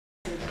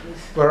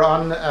we're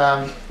on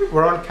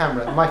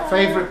camera. My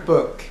favourite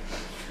book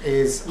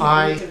is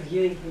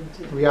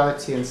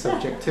Reality and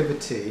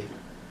Subjectivity.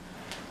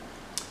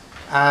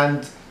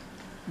 And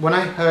when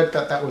I heard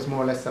that that was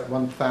more or less at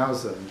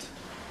 1,000,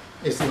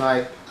 it's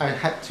like I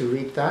had to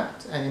read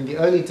that. And in the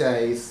early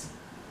days,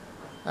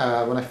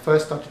 when I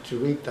first started to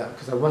read that,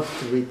 because I wanted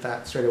to read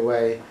that straight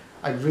away,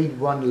 I'd read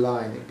one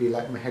line, it'd be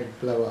like my head would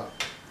blow up.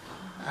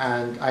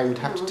 And I would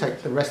have to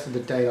take the rest of the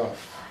day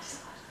off.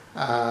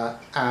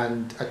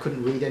 And I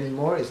couldn't read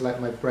anymore. It's like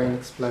my brain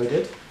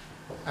exploded.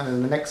 And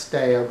then the next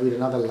day I'd read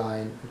another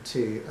line or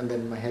two, and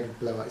then my head would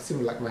blow up. It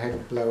seemed like my head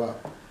would blow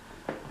up.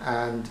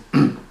 And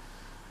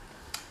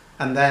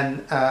and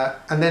then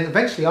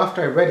eventually,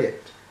 after I read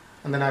it,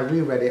 and then I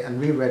reread it and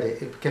reread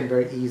it, it became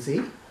very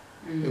easy.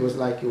 It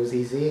was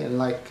easy. And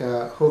like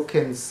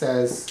Hawkins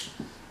says,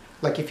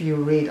 like if you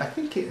read, I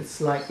think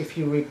it's like if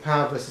you read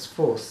Power versus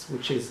Force,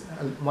 which is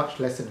a much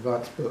less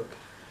advanced book,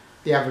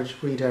 the average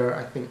reader,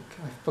 I think,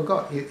 I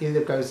forgot, it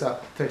either goes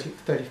up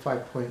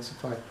 35 points or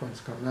 5 points,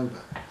 I can't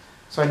remember.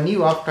 So I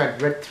knew after I'd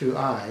read through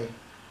I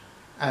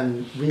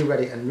and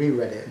reread it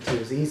until it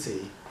was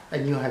easy, I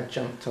knew I had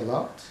jumped a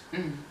lot,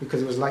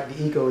 because it was like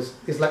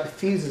it's like the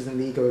fuses in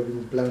the ego had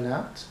been blown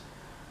out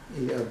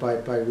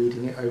by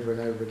reading it over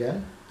and over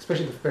again,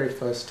 especially the very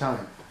first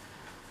time.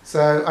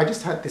 So I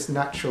just had this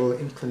natural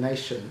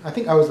inclination. I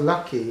think I was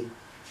lucky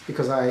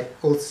because I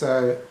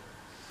also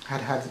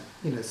had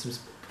some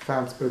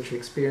profound spiritual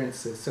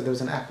experiences, so there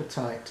was an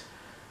appetite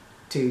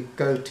to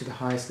go to the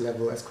highest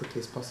level as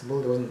quickly as possible.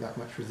 There wasn't that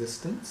much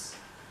resistance.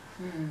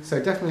 So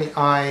definitely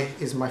I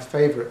is my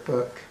favourite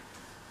book.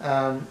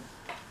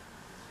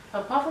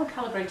 Apart from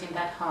calibrating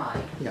that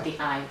high, the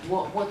I,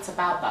 what's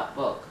about that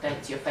book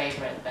that's your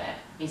favourite there?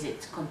 Is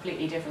it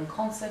completely different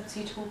concepts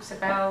he talks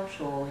about,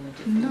 or in a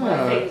different way?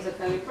 I think it's a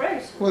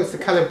calibration. Well, it's the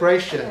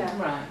calibration.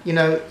 Yeah. Right. You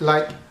know,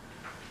 like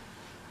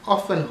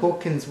often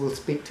Hawkins will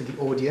speak to the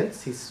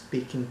audience he's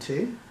speaking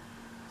to.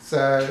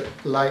 So,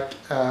 like,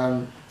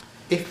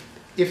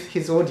 if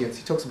his audience,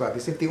 he talks about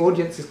this, if the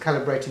audience is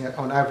calibrating at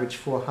on average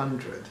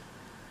 400,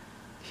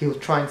 he'll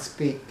try and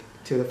speak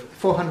to the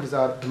 400s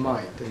are the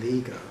mind and the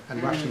ego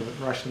and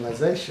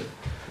rationalization.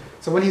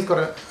 So when he's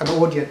got an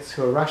audience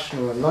who are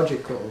rational and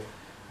logical,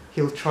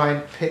 he'll try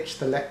and pitch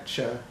the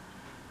lecture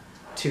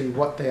to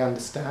what they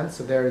understand,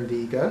 so they're in the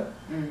ego.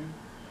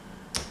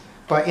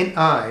 But in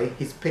I,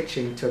 he's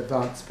pitching to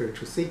advanced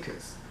spiritual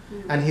seekers.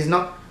 And he's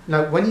not,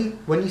 now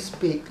when you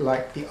speak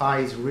like the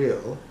I is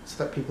real,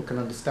 so that people can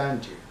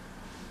understand you.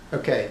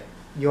 Okay,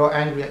 you're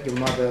angry at your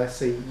mother,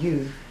 so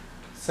you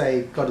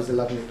say God is a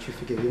loving that you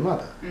forgive your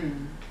mother.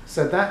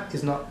 So that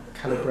is not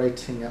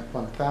calibrating at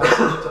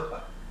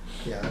 1,000.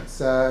 Yeah.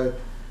 So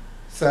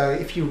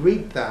if you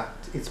read that,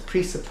 it's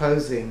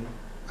presupposing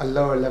a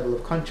lower level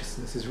of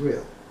consciousness is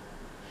real.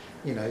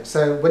 You know.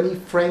 So when you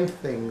frame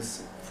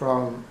things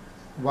from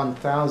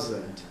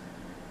 1,000,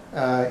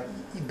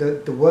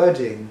 the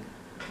wording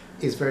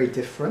is very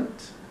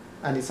different,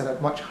 and it's at a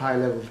much higher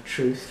level of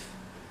truth.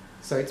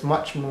 So it's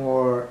much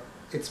more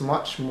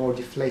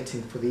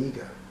deflating for the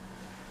ego.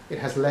 It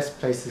has less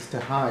places to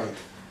hide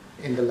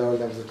in the lower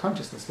levels of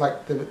consciousness.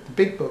 Like the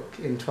big book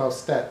in 12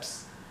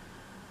 steps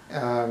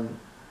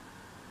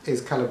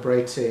is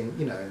calibrating,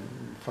 in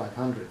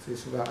 500s.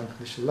 It's about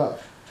unconditional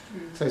love.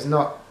 So it's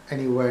not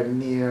anywhere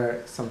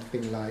near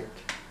something like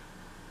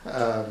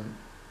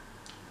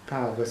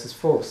Power versus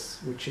Force,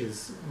 which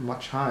is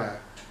much higher,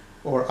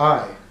 or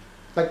I.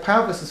 Like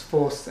Power versus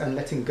Force and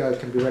Letting Go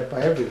can be read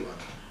by everyone.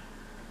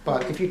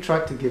 But if you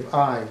tried to give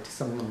I to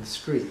someone on the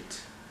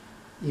street,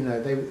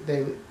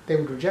 they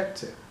would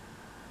reject it.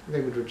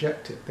 They would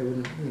reject it. They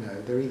wouldn't,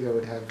 their ego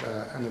would have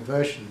an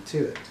aversion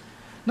to it.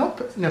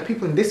 Not,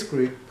 people in this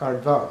group are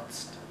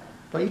advanced,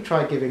 but you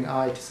try giving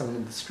I to someone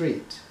in the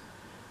street,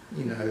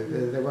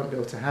 they won't be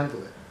able to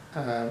handle it.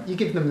 You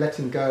give them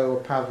Letting Go or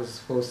Power versus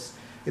Force,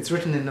 it's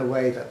written in a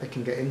way that they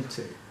can get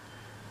into.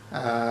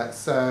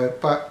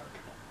 But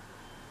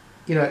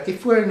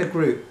if we're in a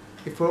group,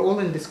 if we're all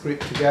in this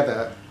group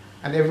together,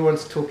 and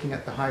everyone's talking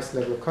at the highest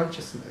level of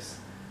consciousness,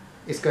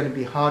 it's going to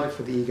be harder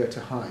for the ego to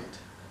hide.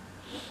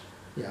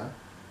 Yeah?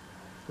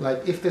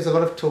 Like if there's a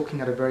lot of talking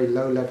at a very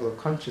low level of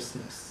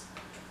consciousness,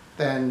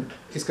 then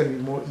it's going to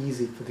be more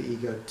easy for the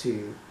ego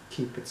to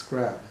keep its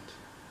ground.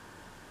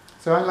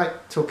 So I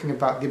like talking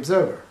about the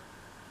observer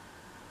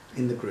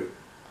in the group.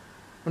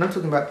 When I'm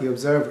talking about the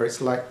observer,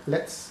 it's like,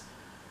 let's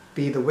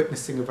be the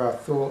witnessing of our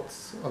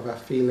thoughts, of our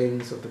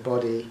feelings, of the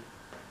body.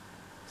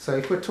 So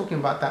if we're talking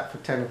about that for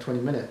 10 or 20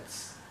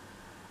 minutes,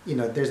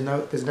 there's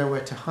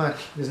nowhere to hide.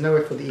 There's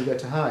nowhere for the ego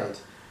to hide.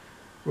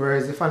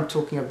 Whereas if I'm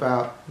talking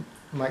about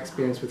my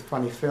experience with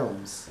funny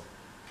films,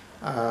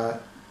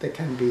 there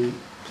can be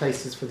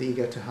places for the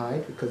ego to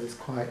hide because it's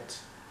quite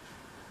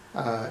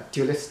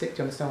dualistic. Do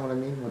you understand what I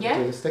mean?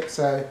 Dualistic.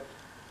 So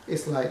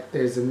it's like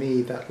there's a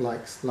me that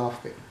likes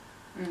laughing.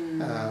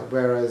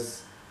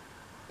 Whereas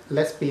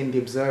let's be in the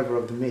observer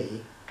of the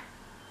me,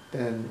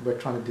 then we're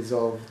trying to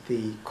dissolve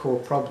the core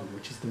problem,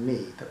 which is the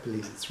me that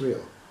believes it's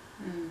real.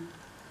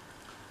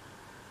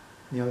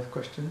 Any other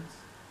questions?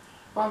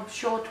 One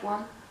short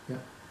one. Yeah.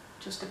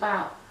 Just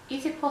about.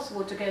 Is it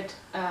possible to get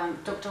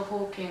Dr.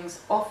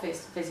 Hawkins'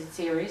 office visit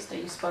series that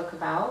you spoke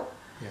about?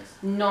 Yes.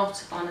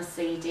 Not on a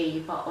CD,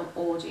 but on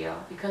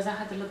audio? Because I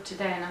had a look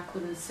today and I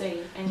couldn't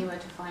see anywhere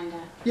to find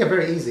it. Yeah,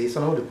 very easy. It's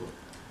on Audible.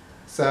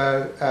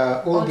 So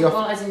all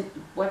Audible as in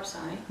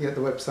website? Yeah,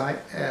 the website,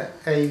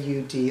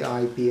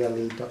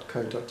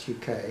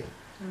 audible.co.uk. Okay.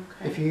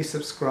 If you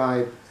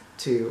subscribe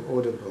to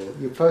Audible,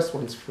 your first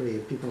one's free,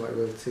 and people might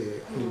be able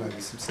to email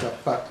you some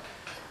stuff. But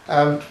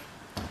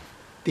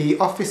the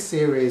Office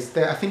series,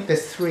 I think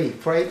there's 3.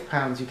 For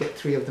 £8, you get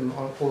 3 of them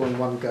all in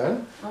one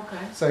go.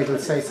 Okay. So it'll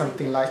say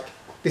something like,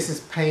 "This is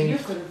pain." You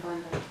couldn't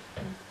find it.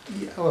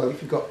 Yeah, well, if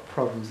you've got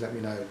problems, let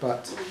me know.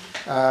 But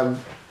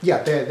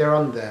yeah, they're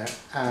on there,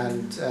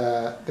 and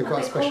they've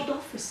got a special.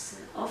 Called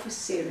Office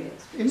series.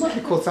 It might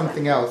be called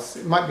something else.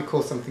 It might be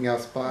called something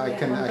else, but I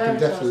can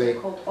definitely.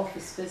 Called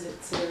Office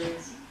Visit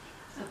Series.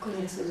 I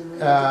couldn't see them.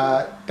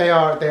 They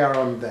are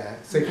on there.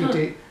 So if you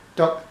do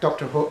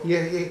Dr.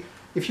 Hawkins,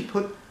 if you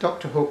put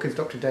Dr. Hawkins,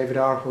 Dr. David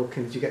R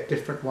Hawkins, you get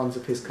different ones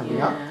of his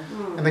coming up,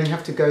 and then you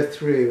have to go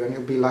through, and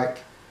it'll be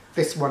like,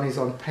 this one is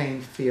on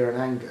pain, fear,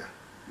 and anger,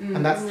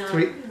 and that's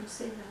 3. I didn't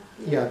see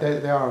that. Yeah,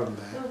 they are on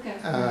there. Okay.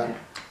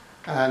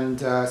 And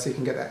so you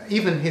can get that.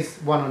 Even his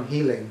one on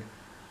healing,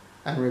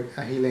 and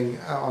healing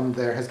on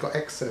there has got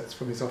excerpts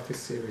from his Office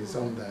series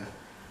on there.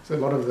 So a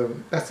lot of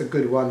them. That's a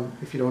good one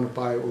if you don't want to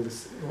buy all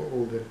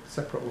the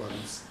separate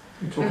ones.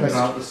 You're talking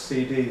about the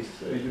CDs.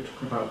 You're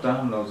talking about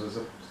downloads as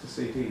opposed to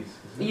CDs.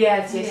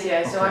 Yes.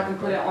 So I Okay, can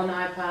put it on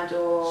iPad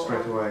or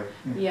straight away.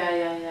 Yeah.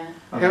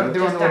 They're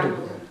on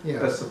Audible. Yeah.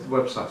 That's the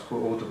website's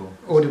called Audible.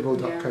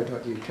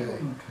 Audible.co.uk. Okay.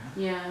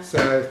 Yeah. So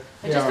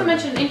Just to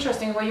mention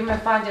interesting, well, you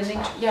might find an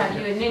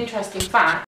interesting fact.